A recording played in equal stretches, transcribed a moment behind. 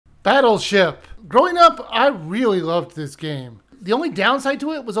Battleship. Growing up, I really loved this game. The only downside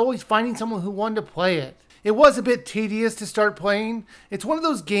to it was always finding someone who wanted to play it. It was a bit tedious to start playing. It's one of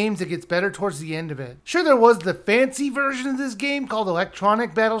those games that gets better towards the end of it. Sure, there was the fancy version of this game called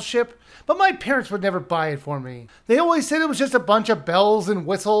Electronic Battleship, but my parents would never buy it for me. They always said it was just a bunch of bells and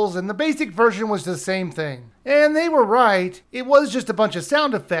whistles, and the basic version was the same thing. And they were right. It was just a bunch of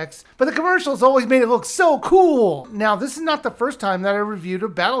sound effects, but the commercials always made it look so cool. Now, this is not the first time that I reviewed a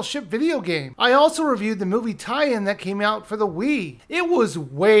Battleship video game. I also reviewed the movie tie-in that came out for the Wii. It was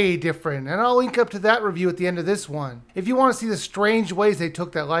way different, and I'll link up to that review at the end of this one, if you want to see the strange ways they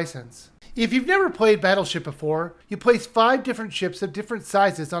took that license. If you've never played Battleship before, you place 5 different ships of different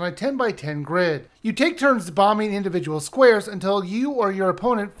sizes on a 10x10 grid. You take turns bombing individual squares until you or your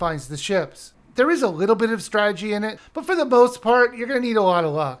opponent finds the ships. There is a little bit of strategy in it, but for the most part, you're going to need a lot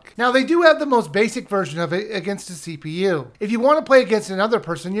of luck. Now, they do have the most basic version of it against a CPU. If you want to play against another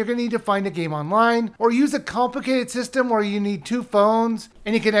person, you're going to need to find a game online, or use a complicated system where you need 2 phones,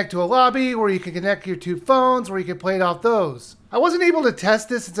 and you connect to a lobby where you can connect your 2 phones, where you can play it off those. I wasn't able to test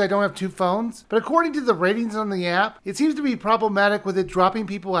this since I don't have 2 phones, but according to the ratings on the app, it seems to be problematic with it dropping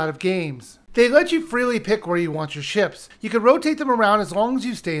people out of games. They let you freely pick where you want your ships. You can rotate them around as long as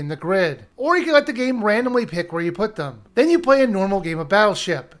you stay in the grid. Or you can let the game randomly pick where you put them. Then you play a normal game of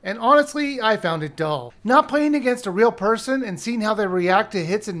Battleship, and honestly, I found it dull. Not playing against a real person and seeing how they react to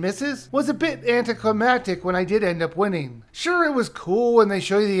hits and misses was a bit anticlimactic when I did end up winning. Sure, it was cool when they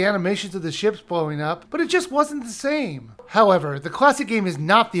show you the animations of the ships blowing up, but it just wasn't the same. However, the classic game is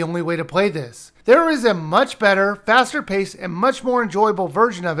not the only way to play this. There is a much better, faster paced, and much more enjoyable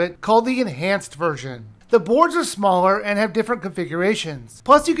version of it called the enhanced version. The boards are smaller and have different configurations.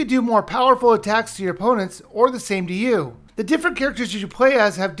 Plus, you can do more powerful attacks to your opponents or the same to you. The different characters you play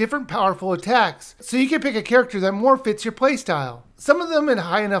as have different powerful attacks, so you can pick a character that more fits your playstyle. Some of them at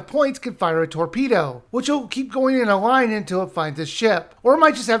high enough points can fire a torpedo, which will keep going in a line until it finds a ship, or it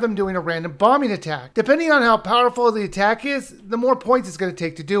might just have them doing a random bombing attack. Depending on how powerful the attack is, the more points it's going to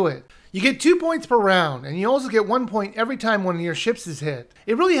take to do it. You get 2 points per round, and you also get 1 point every time one of your ships is hit.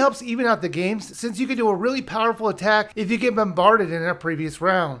 It really helps even out the games, since you can do a really powerful attack if you get bombarded in a previous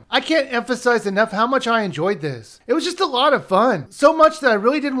round. I can't emphasize enough how much I enjoyed this. It was just a lot of fun, so much that I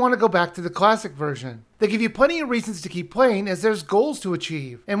really didn't want to go back to the classic version. They give you plenty of reasons to keep playing as there's goals to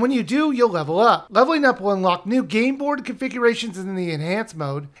achieve, and when you do, you'll level up. Leveling up will unlock new game board configurations in the enhanced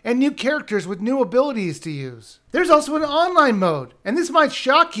mode, and new characters with new abilities to use. There's also an online mode, and this might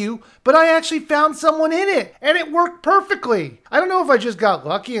shock you, but I actually found someone in it, and it worked perfectly. I don't know if I just got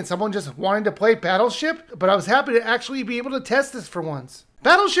lucky and someone just wanted to play Battleship, but I was happy to actually be able to test this for once.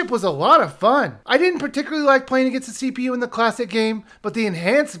 Battleship was a lot of fun. I didn't particularly like playing against the CPU in the classic game, but the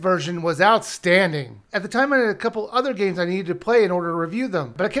enhanced version was outstanding. At the time I had a couple other games I needed to play in order to review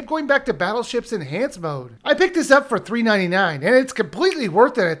them, but I kept going back to Battleship's enhanced mode. I picked this up for $3.99, and it's completely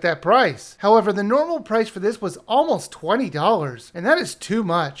worth it at that price. However, the normal price for this was almost $20, and that is too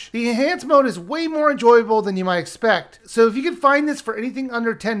much. The enhanced mode is way more enjoyable than you might expect, so if you can find this for anything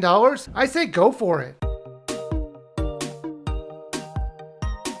under $10, I say go for it.